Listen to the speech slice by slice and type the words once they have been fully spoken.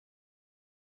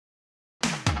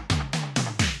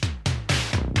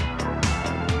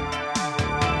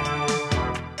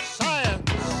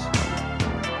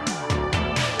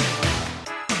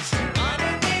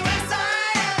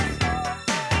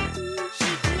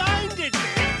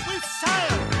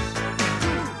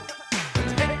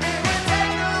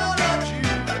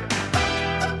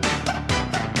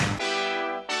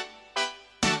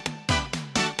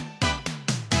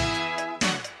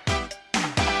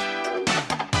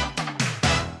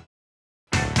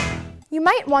You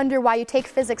might wonder why you take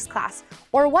physics class,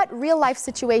 or what real-life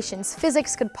situations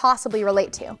physics could possibly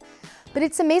relate to. But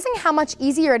it's amazing how much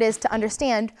easier it is to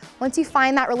understand once you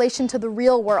find that relation to the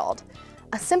real world.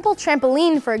 A simple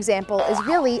trampoline, for example, is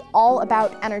really all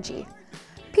about energy.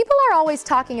 People are always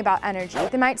talking about energy.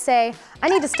 They might say, I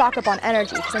need to stock up on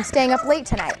energy because I'm staying up late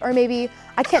tonight, or maybe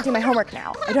I can't do my homework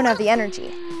now, I don't have the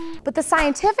energy. But the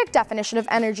scientific definition of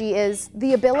energy is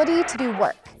the ability to do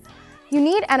work. You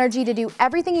need energy to do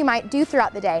everything you might do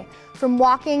throughout the day, from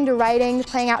walking to writing to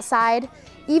playing outside.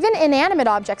 Even inanimate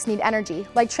objects need energy,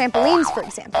 like trampolines, for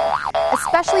example,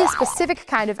 especially a specific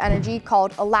kind of energy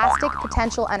called elastic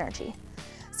potential energy.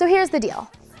 So here's the deal.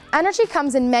 Energy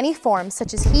comes in many forms,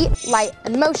 such as heat, light,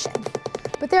 and motion.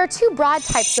 But there are two broad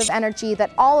types of energy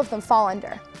that all of them fall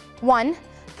under. One,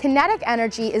 kinetic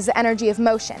energy is the energy of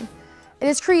motion. It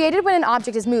is created when an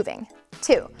object is moving.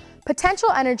 Two, potential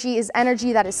energy is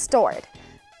energy that is stored.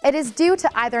 It is due to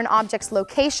either an object's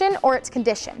location or its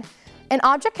condition. An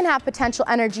object can have potential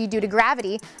energy due to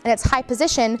gravity and its high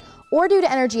position, or due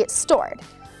to energy it's stored.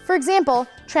 For example,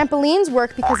 trampolines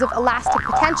work because of elastic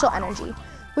potential energy,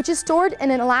 which is stored in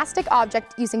an elastic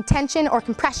object using tension or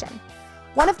compression.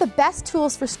 One of the best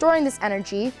tools for storing this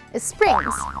energy is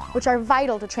springs, which are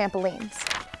vital to trampolines.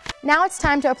 Now it's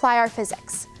time to apply our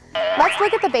physics. Let's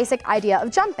look at the basic idea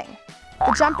of jumping.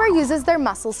 The jumper uses their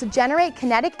muscles to generate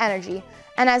kinetic energy,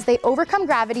 and as they overcome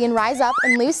gravity and rise up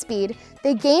and lose speed,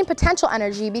 they gain potential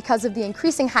energy because of the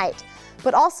increasing height,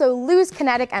 but also lose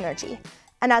kinetic energy.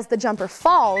 And as the jumper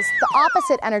falls, the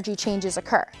opposite energy changes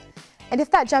occur. And if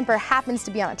that jumper happens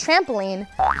to be on a trampoline,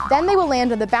 then they will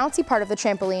land on the bouncy part of the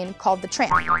trampoline called the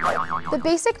tramp. The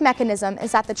basic mechanism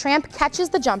is that the tramp catches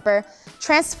the jumper,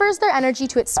 transfers their energy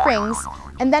to its springs,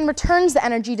 and then returns the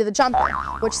energy to the jumper,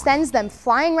 which sends them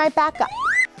flying right back up.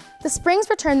 The springs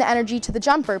return the energy to the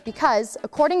jumper because,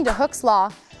 according to Hooke's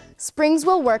law, springs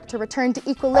will work to return to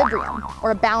equilibrium,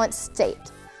 or a balanced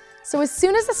state. So as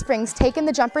soon as the springs take in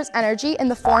the jumper's energy in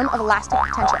the form of elastic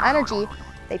potential energy,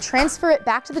 they transfer it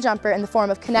back to the jumper in the form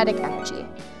of kinetic energy.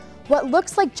 What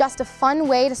looks like just a fun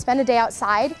way to spend a day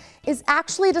outside is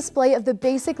actually a display of the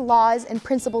basic laws and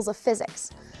principles of physics.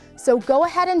 So go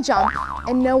ahead and jump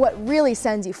and know what really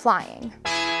sends you flying.